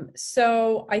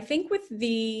 So I think with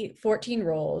the 14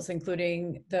 roles,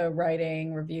 including the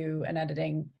writing, review, and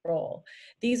editing role,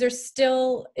 these are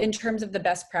still, in terms of the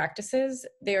best practices,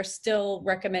 they are still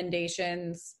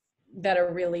recommendations that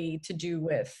are really to do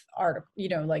with art, you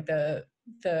know, like the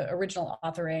original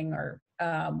authoring or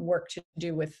work to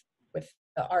do with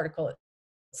the article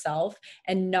itself,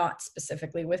 and not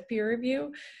specifically with peer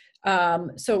review.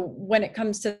 So when it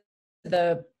comes to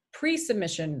the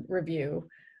pre-submission review,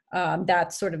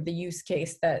 that's sort of the use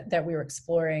case that we were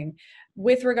exploring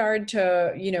with regard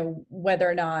to, you know, whether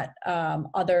or not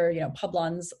other, you know,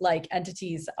 publons like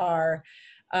entities are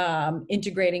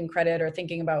integrating credit or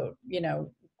thinking about, you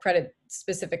know, credit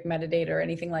specific metadata or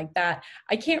anything like that.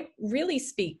 I can't really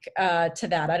speak to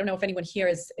that. I don't know if anyone here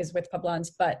is with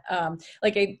publons, but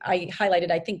like I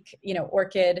highlighted, I think, you know,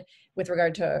 ORCID, with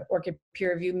regard to ORCID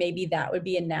peer review, maybe that would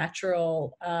be a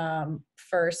natural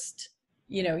first,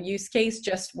 you know, use case,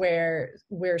 just where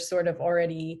we're sort of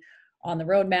already on the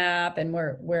roadmap and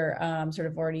we're sort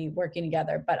of already working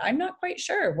together. But I'm not quite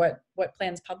sure what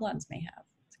plans publons may have.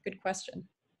 It's a good question.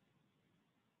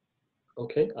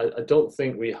 Okay, I don't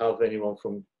think we have anyone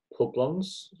from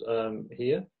publons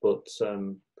here, but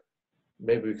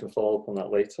maybe we can follow up on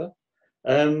that later.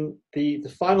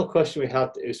 The final question we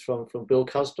had is from Bill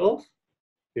Kasdorf,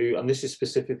 who, and this is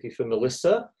specifically for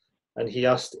Melissa, and he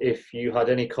asked if you had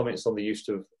any comments on the use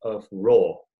of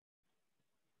RAW.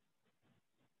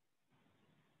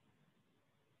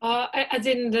 As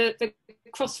in the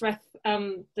cross-ref,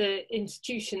 the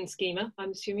institution schema,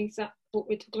 I'm assuming, is that what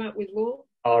we're talking about with RAW?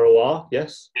 ROR,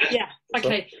 yes. Yeah,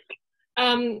 okay.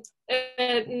 No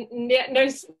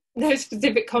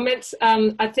specific comments.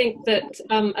 I think that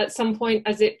at some point,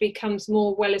 as it becomes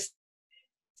more well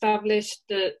established,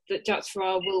 that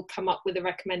JATS4R will come up with a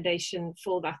recommendation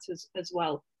for that as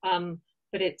well.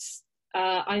 But it's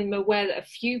I'm aware that a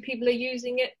few people are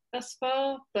using it thus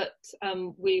far, but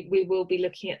we will be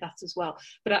looking at that as well.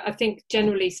 But I think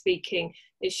generally speaking,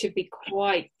 it should be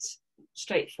quite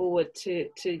straightforward to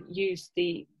use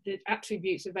the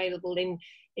attributes available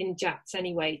in JATS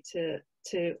anyway to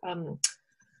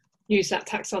use that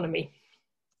taxonomy.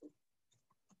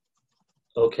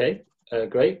 Okay,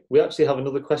 great. We actually have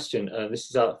another question. This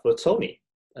is out for Tony.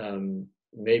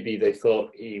 Maybe they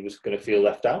thought he was going to feel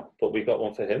left out, but we've got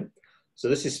one for him. So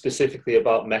this is specifically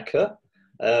about MECA.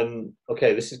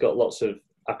 Okay, this has got lots of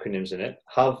acronyms in it.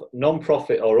 Have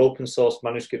non-profit or open source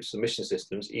manuscript submission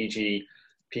systems, e.g.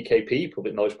 PKP,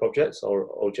 Public Knowledge Projects, or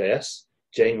OJS,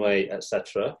 Janeway,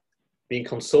 etc., been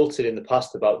consulted in the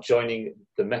past about joining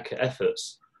the MECA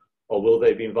efforts, or will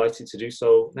they be invited to do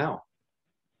so now?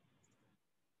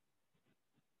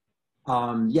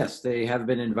 Yes, they have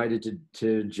been invited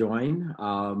to join.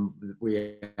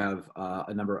 We have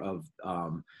a number of,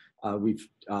 we've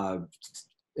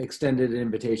extended an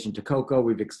invitation to COCO,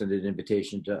 we've extended an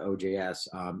invitation to OJS,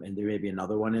 and there may be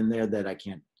another one in there that I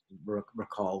can't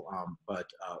recall, but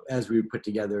as we've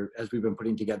been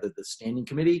putting together the standing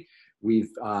committee,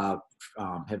 we've have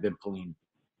been pulling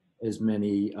as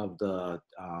many of the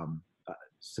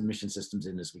submission systems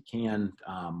in as we can,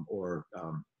 or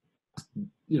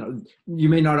you know, we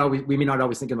may not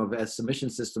always think of them as submission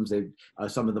systems.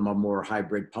 Some of them are more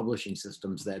hybrid publishing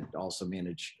systems that also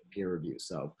manage peer review.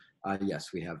 So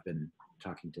yes, we have been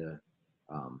talking to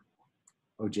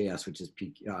OJS, which is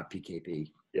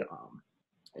PKP. Yeah.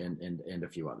 And a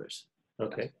few others.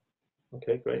 Okay,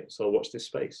 okay, great. So watch this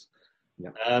space.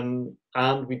 Yeah. And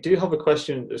we do have a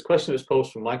question. There's a question that's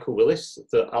posed from Michael Willis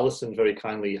that Alison very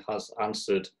kindly has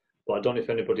answered, but I don't know if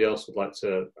anybody else would like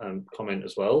to comment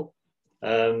as well.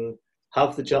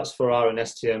 Have the JATS4R and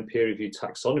STM peer review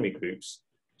taxonomy groups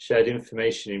shared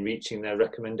information in reaching their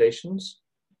recommendations?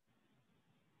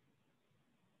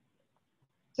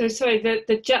 So sorry, the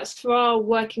JATS4R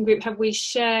working group, have we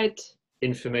shared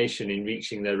information in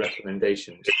reaching their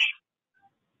recommendations?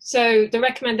 So the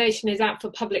recommendation is out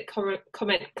for public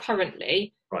comment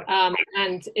currently, right.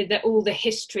 And all the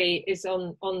history is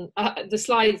on the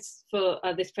slides for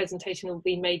this presentation will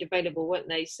be made available, won't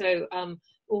they? So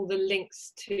all the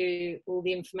links to all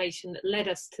the information that led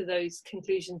us to those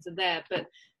conclusions are there, but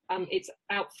it's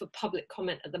out for public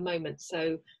comment at the moment.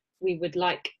 So we would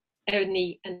like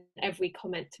any and every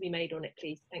comment to be made on it,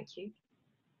 please. Thank you.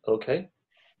 Okay.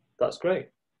 That's great.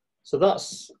 So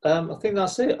that's, I think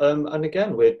that's it. And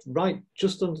again, we're right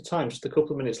just under time, just a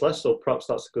couple of minutes left, so perhaps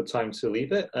that's a good time to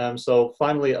leave it. So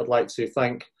finally, I'd like to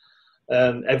thank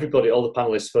everybody, all the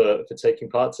panelists for taking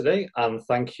part today, and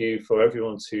thank you for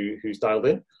everyone who's dialed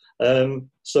in.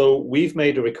 So we've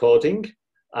made a recording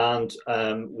and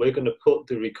we're going to put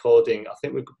the recording, I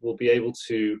think we'll be able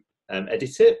to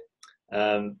edit it,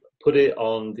 put it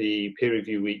on the Peer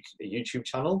Review Week YouTube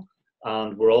channel,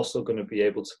 and we're also going to be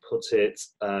able to put it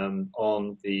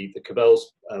on the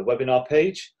Cabells webinar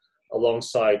page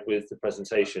alongside with the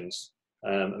presentations,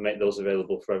 and make those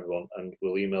available for everyone, and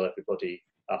we'll email everybody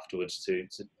afterwards to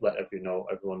let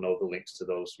everyone know the links to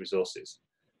those resources.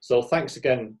 So thanks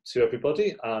again to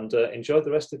everybody, and enjoy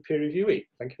the rest of Peer Review Week.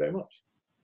 Thank you very much.